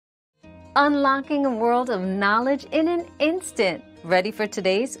unlocking a world of knowledge in an instant. Ready for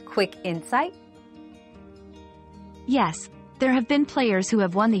today's quick insight? Yes, there have been players who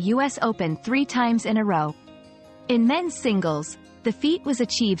have won the US Open 3 times in a row. In men's singles, the feat was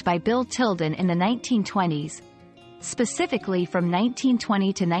achieved by Bill Tilden in the 1920s, specifically from 1920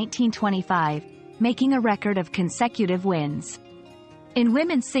 to 1925, making a record of consecutive wins. In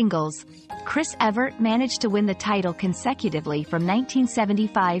women's singles, Chris Evert managed to win the title consecutively from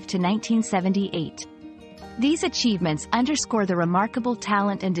 1975 to 1978. These achievements underscore the remarkable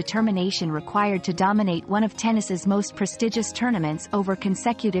talent and determination required to dominate one of tennis's most prestigious tournaments over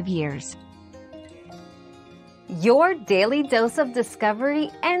consecutive years. Your daily dose of discovery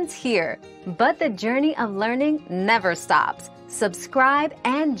ends here, but the journey of learning never stops. Subscribe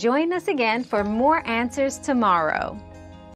and join us again for more answers tomorrow.